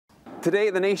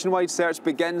Today, the nationwide search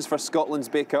begins for Scotland's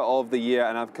Baker of the Year,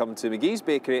 and I've come to McGhees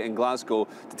Bakery in Glasgow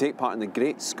to take part in the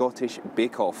Great Scottish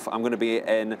Bake Off. I'm going to be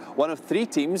in one of 3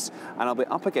 teams, and I'll be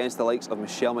up against the likes of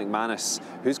Michelle McManus.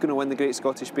 Who's going to win the Great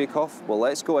Scottish Bake Off? Well,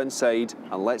 let's go inside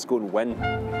and let's go and win.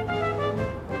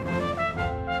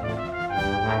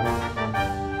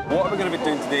 What are we going to be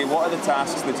doing today? What are the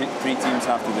tasks the 3 teams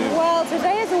have to do? Well,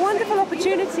 today is a wonderful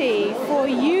opportunity for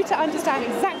you to understand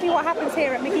exactly what happens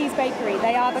here at McGhees Bakery.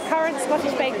 They are the current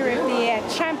Scottish Bakery of the Year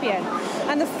champion.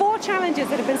 And the 4 challenges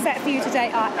that have been set for you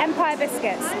today are Empire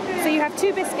biscuits. So you have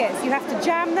 2 biscuits. You have to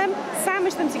jam them,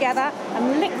 sandwich them together,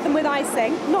 and lick them with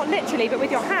icing. Not literally, but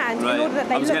with your hand, in order that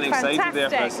they look fantastic. I was getting excited there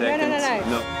for a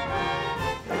second. No.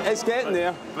 It's getting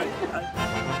there.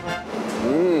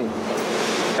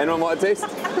 Anyone want a taste?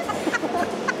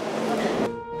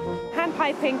 Hand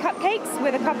piping cupcakes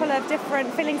with a couple of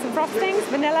different fillings and frostings,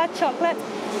 vanilla, chocolate,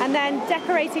 and then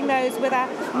decorating those with a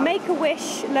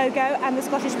Make-A-Wish logo and the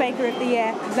Scottish Baker of the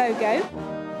Year logo.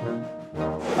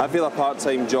 I feel a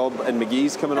part-time job in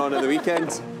McGhees coming on at the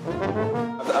weekend.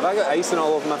 Have I got icing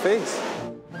all over my face?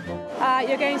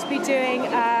 You're going to be doing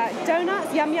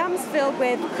donuts, yum-yums filled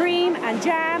with cream and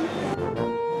jam.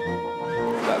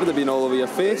 That would have been all over your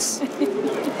face.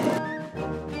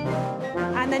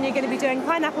 And then you're going to be doing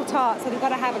pineapple tarts, so they've got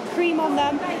to have a cream on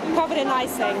them, covered in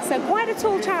icing. So quite a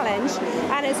tall challenge,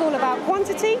 and it's all about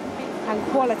quantity and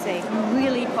quality. I'm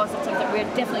really positive that we're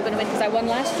definitely going to win because I won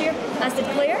last year, as did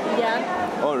Claire.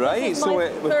 Yeah. All right, so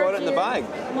we've got it in the bag.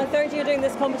 My 3rd year doing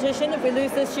this competition. If we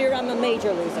lose this year, I'm a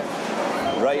major loser.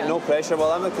 Right, no pressure.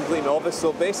 Well, I'm a complete novice,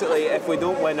 so basically, if we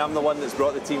don't win, I'm the one that's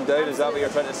brought the team down. Is that what you're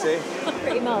trying to say?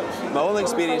 Pretty much. My only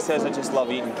experience says I just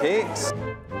love eating cakes.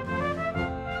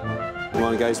 Come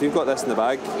on, guys, we've got this in the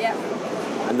bag. Yep.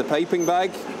 And the piping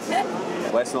bag.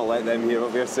 Let's not let them hear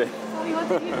what we're saying. What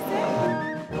did you say?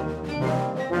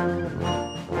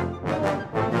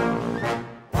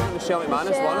 Michelle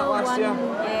McManus won it last year.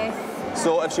 Yes.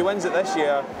 So if she wins it this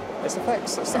year, it's a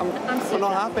fix. I'm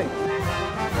not happy.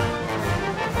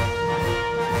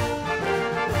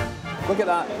 Look at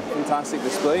that fantastic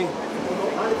display.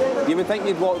 You would think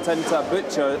you'd walked into a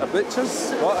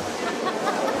butcher's? What?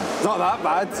 It's not that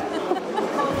bad.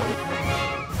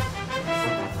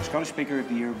 Scottish Baker of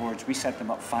the Year Awards, we set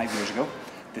them up 5 years ago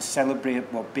to celebrate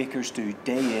what bakers do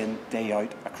day in, day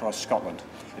out across Scotland.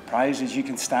 The prize is you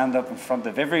can stand up in front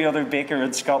of every other baker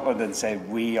in Scotland and say,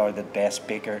 we are the best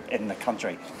baker in the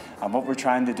country. And what we're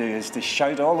trying to do is to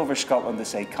shout all over Scotland to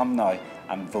say, come now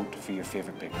and vote for your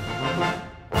favourite baker.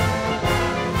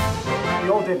 We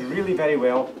all did really very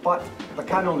well, but there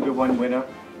can only be one winner,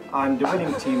 and the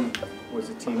winning team was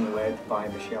a team led by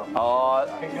Michelle. Oh,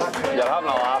 you're having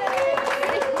a laugh.